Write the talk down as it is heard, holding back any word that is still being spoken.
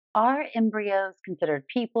Are embryos considered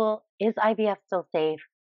people? Is IVF still safe?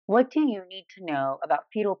 What do you need to know about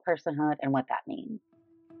fetal personhood and what that means?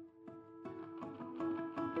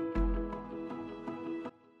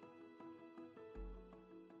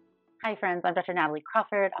 Hi, friends. I'm Dr. Natalie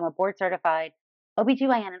Crawford. I'm a board certified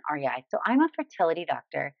OBGYN and REI. So I'm a fertility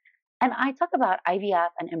doctor, and I talk about IVF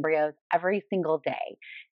and embryos every single day.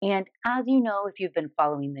 And as you know, if you've been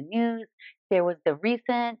following the news, there was the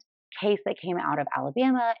recent case that came out of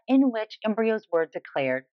Alabama in which embryos were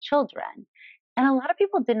declared children. And a lot of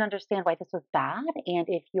people didn't understand why this was bad. And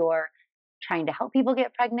if you're trying to help people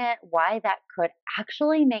get pregnant, why that could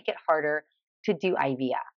actually make it harder to do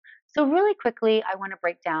IVF. So, really quickly, I want to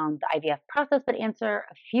break down the IVF process, but answer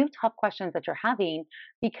a few top questions that you're having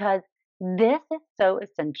because this is so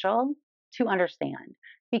essential to understand.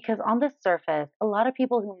 Because on the surface, a lot of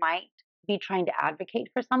people who might be trying to advocate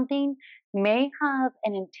for something may have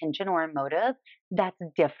an intention or a motive that's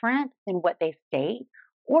different than what they state,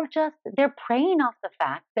 or just they're preying off the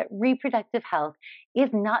fact that reproductive health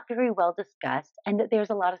is not very well discussed and that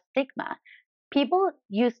there's a lot of stigma. People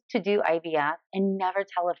used to do IVF and never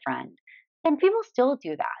tell a friend. And people still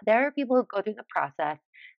do that. There are people who go through the process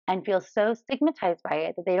and feel so stigmatized by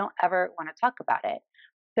it that they don't ever want to talk about it.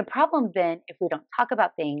 The problem then, if we don't talk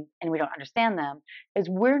about things and we don't understand them, is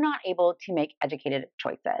we're not able to make educated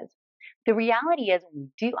choices. The reality is, when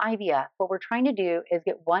we do IVF, what we're trying to do is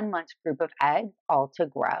get 1 month group of eggs all to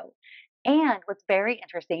grow. And what's very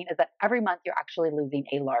interesting is that every month you're actually losing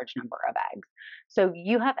a large number of eggs. So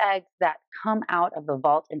you have eggs that come out of the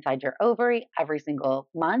vault inside your ovary every single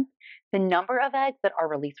month. The number of eggs that are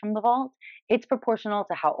released from the vault, it's proportional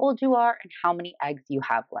to how old you are and how many eggs you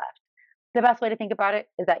have left. The best way to think about it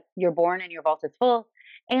is that you're born and your vault is full,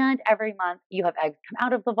 and every month you have eggs come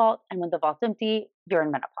out of the vault, and when the vault's empty, you're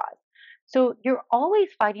in menopause. So you're always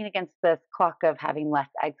fighting against this clock of having less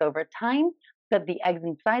eggs over time, but the eggs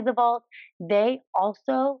inside the vault, they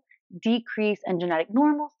also decrease in genetic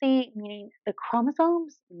normalcy, meaning the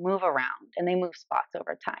chromosomes move around and they move spots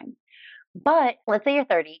over time. But let's say you're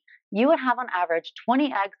 30, you would have on average 20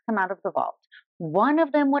 eggs come out of the vault. One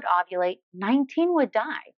of them would ovulate, 19 would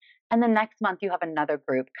die. And the next month, you have another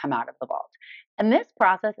group come out of the vault. And this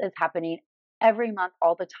process is happening every month,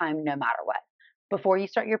 all the time, no matter what. Before you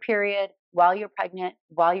start your period, while you're pregnant,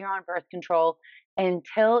 while you're on birth control,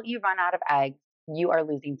 until you run out of eggs, you are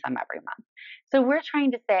losing some every month. So we're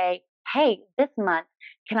trying to say, hey, this month,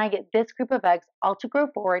 can I get this group of eggs all to grow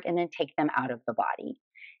forward and then take them out of the body?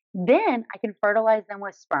 Then I can fertilize them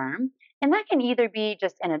with sperm, and that can either be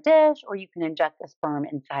just in a dish or you can inject the sperm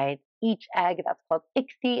inside each egg. That's called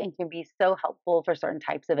ICSI and can be so helpful for certain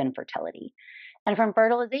types of infertility. And from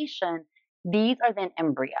fertilization, these are then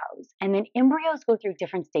embryos, and then embryos go through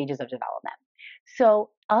different stages of development. So,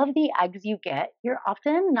 of the eggs you get, you're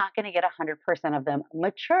often not going to get 100% of them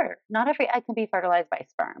mature. Not every egg can be fertilized by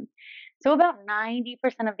sperm. So, about 90%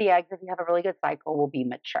 of the eggs, if you have a really good cycle, will be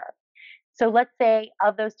mature. So let's say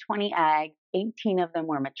of those 20 eggs, 18 of them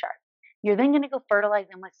were mature. You're then going to go fertilize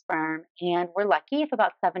them with sperm, and we're lucky if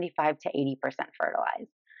about 75 to 80% fertilized.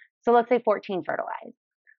 So let's say 14 fertilized.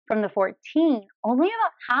 From the 14, only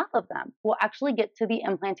about half of them will actually get to the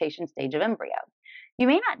implantation stage of embryo. You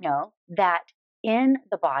may not know that in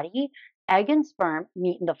the body, egg and sperm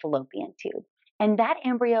meet in the fallopian tube. And that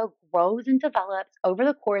embryo grows and develops over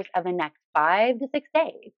the course of the next 5 to 6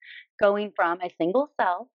 days, going from a single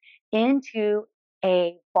cell into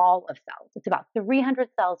a ball of cells. It's about 300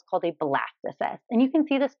 cells called a blastocyst. And you can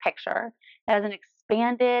see this picture as an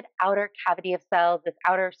expanded outer cavity of cells. This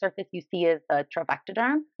outer surface you see is the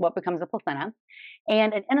trophectoderm, what becomes the placenta,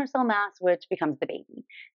 and an inner cell mass, which becomes the baby.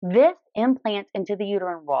 This implants into the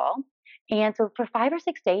uterine wall. And so for 5 or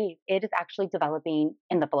 6 days, it is actually developing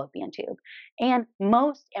in the fallopian tube. And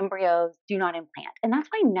most embryos do not implant. And that's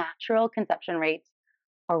why natural conception rates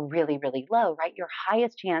are really, really low, right? Your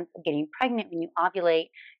highest chance of getting pregnant when you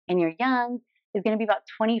ovulate and you're young is going to be about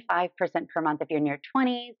 25% per month if you're in your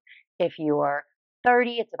 20s. If you're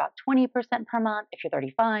 30, it's about 20% per month. If you're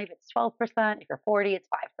 35, it's 12%. If you're 40, it's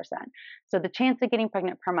 5%. So the chance of getting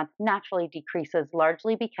pregnant per month naturally decreases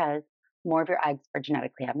largely because more of your eggs are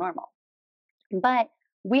genetically abnormal. But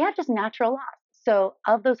we have just natural loss. So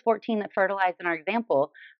of those 14 that fertilized in our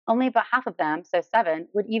example, only about half of them, so 7,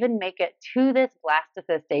 would even make it to this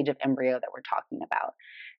blastocyst stage of embryo that we're talking about.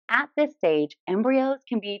 At this stage, embryos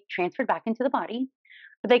can be transferred back into the body,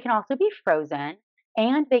 but they can also be frozen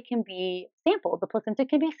and they can be sampled. The placenta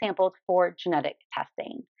can be sampled for genetic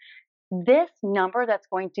testing. This number that's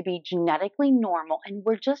going to be genetically normal, and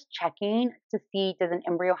we're just checking to see does an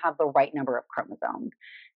embryo have the right number of chromosomes.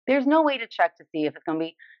 There's no way to check to see if it's going to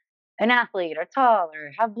be an athlete or tall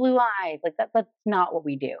or have blue eyes. Like that's not what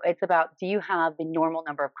we do. It's about, do you have the normal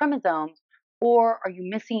number of chromosomes, or are you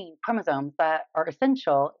missing chromosomes that are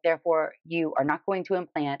essential? Therefore, you are not going to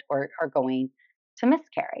implant or are going to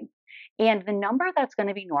miscarry. And the number that's going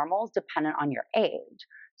to be normal is dependent on your age.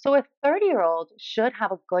 So a 30-year-old should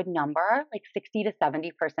have a good number, like 60 to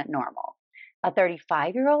 70% normal. A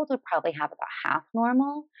 35-year-old would probably have about half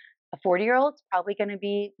normal. A 40-year-old is probably going to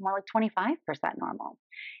be more like 25% normal.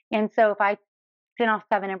 And so if I send off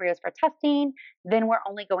 7 embryos for testing, then we're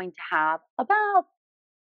only going to have about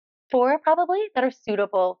 4 probably that are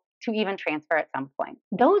suitable to even transfer at some point.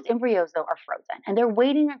 Those embryos, though, are frozen and they're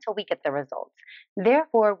waiting until we get the results.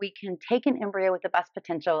 Therefore, we can take an embryo with the best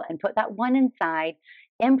potential and put that one inside,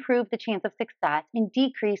 improve the chance of success, and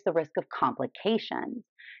decrease the risk of complications.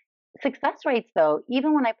 Success rates, though,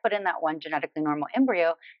 even when I put in that one genetically normal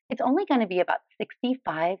embryo, it's only going to be about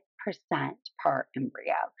 65% per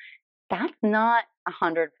embryo. That's not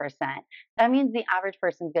 100%. That means the average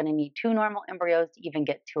person's going to need 2 normal embryos to even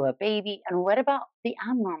get to a baby. And what about the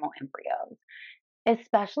abnormal embryos?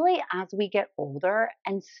 Especially as we get older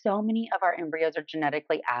and so many of our embryos are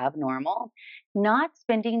genetically abnormal, not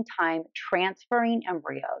spending time transferring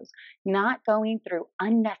embryos, not going through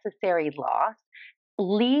unnecessary loss,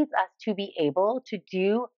 leads us to be able to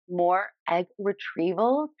do more egg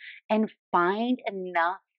retrievals and find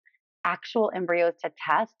enough actual embryos to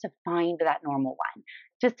test to find that normal one.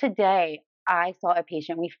 Just today, I saw a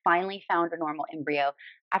patient. We finally found a normal embryo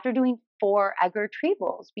after doing 4 egg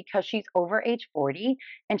retrievals because she's over age 40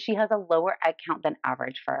 and she has a lower egg count than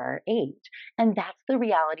average for her age. And that's the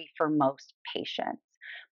reality for most patients.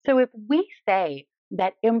 So if we say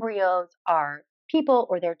that embryos are people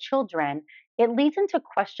or their children, it leads into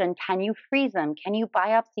question, can you freeze them? Can you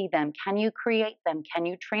biopsy them? Can you create them? Can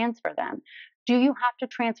you transfer them? Do you have to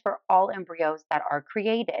transfer all embryos that are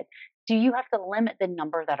created? Do you have to limit the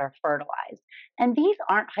number that are fertilized? And these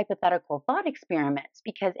aren't hypothetical thought experiments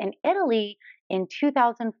because in Italy in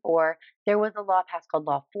 2004, there was a law passed called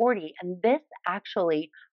Law 40, and this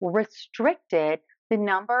actually restricted the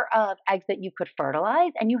number of eggs that you could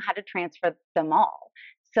fertilize, and you had to transfer them all.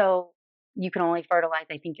 So you can only fertilize,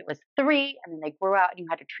 I think it was 3, and then they grew out and you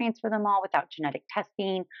had to transfer them all without genetic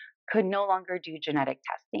testing, could no longer do genetic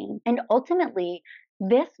testing. And ultimately,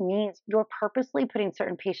 this means you're purposely putting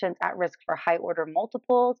certain patients at risk for high order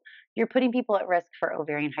multiples. You're putting people at risk for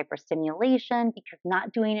ovarian hyperstimulation because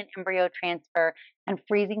not doing an embryo transfer and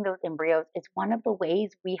freezing those embryos is one of the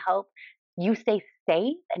ways we help you stay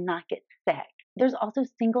safe and not get sick. There's also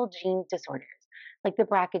single gene disorders like the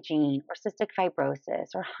BRCA gene or cystic fibrosis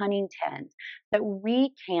or Huntington's that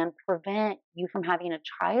we can prevent you from having a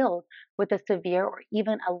child with a severe or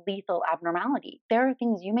even a lethal abnormality. There are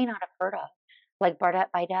things you may not have heard of, like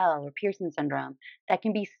Bardet-Biedl or Pearson syndrome, that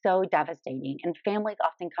can be so devastating. And families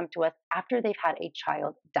often come to us after they've had a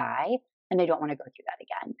child die and they don't want to go through that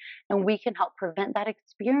again. And we can help prevent that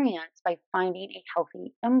experience by finding a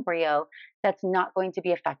healthy embryo that's not going to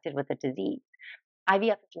be affected with the disease.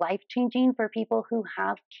 IVF is life changing for people who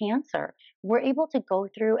have cancer. We're able to go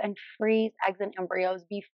through and freeze eggs and embryos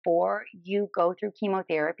before you go through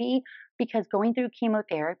chemotherapy because going through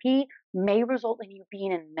chemotherapy may result in you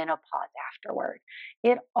being in menopause afterward.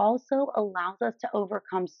 It also allows us to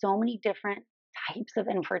overcome so many different types of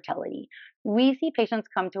infertility. We see patients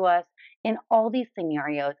come to us in all these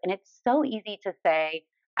scenarios, and it's so easy to say,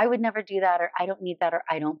 I would never do that, or I don't need that, or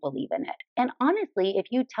I don't believe in it. And honestly, if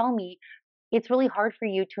you tell me it's really hard for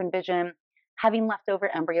you to envision having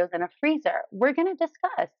leftover embryos in a freezer, we're going to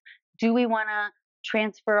discuss, do we want to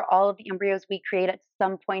transfer all of the embryos we create at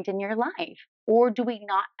some point in your life? Or do we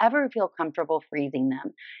not ever feel comfortable freezing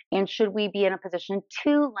them? And should we be in a position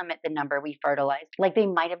to limit the number we fertilize, like they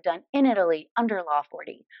might have done in Italy under Law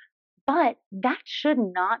 40? But that should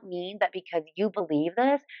not mean that because you believe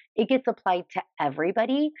this, it gets applied to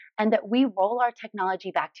everybody and that we roll our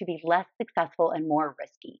technology back to be less successful and more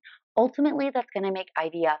risky. Ultimately, that's going to make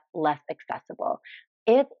IVF less accessible.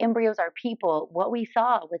 If embryos are people, what we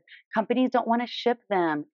saw was companies don't want to ship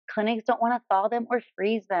them, clinics don't want to thaw them or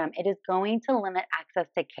freeze them. It is going to limit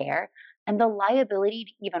access to care, and the liability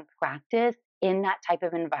to even practice in that type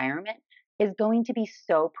of environment is going to be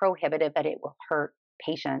so prohibitive that it will hurt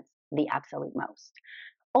patients the absolute most.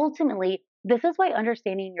 Ultimately, this is why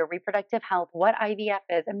understanding your reproductive health, what IVF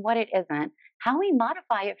is and what it isn't, how we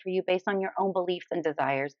modify it for you based on your own beliefs and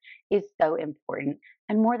desires is so important.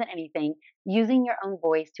 And more than anything, using your own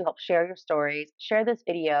voice to help share your stories, share this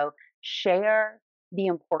video, share the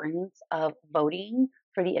importance of voting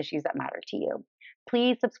for the issues that matter to you.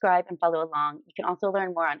 Please subscribe and follow along. You can also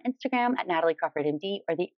learn more on Instagram at Natalie Crawford MD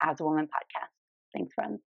or the As a Woman podcast. Thanks,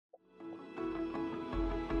 friends.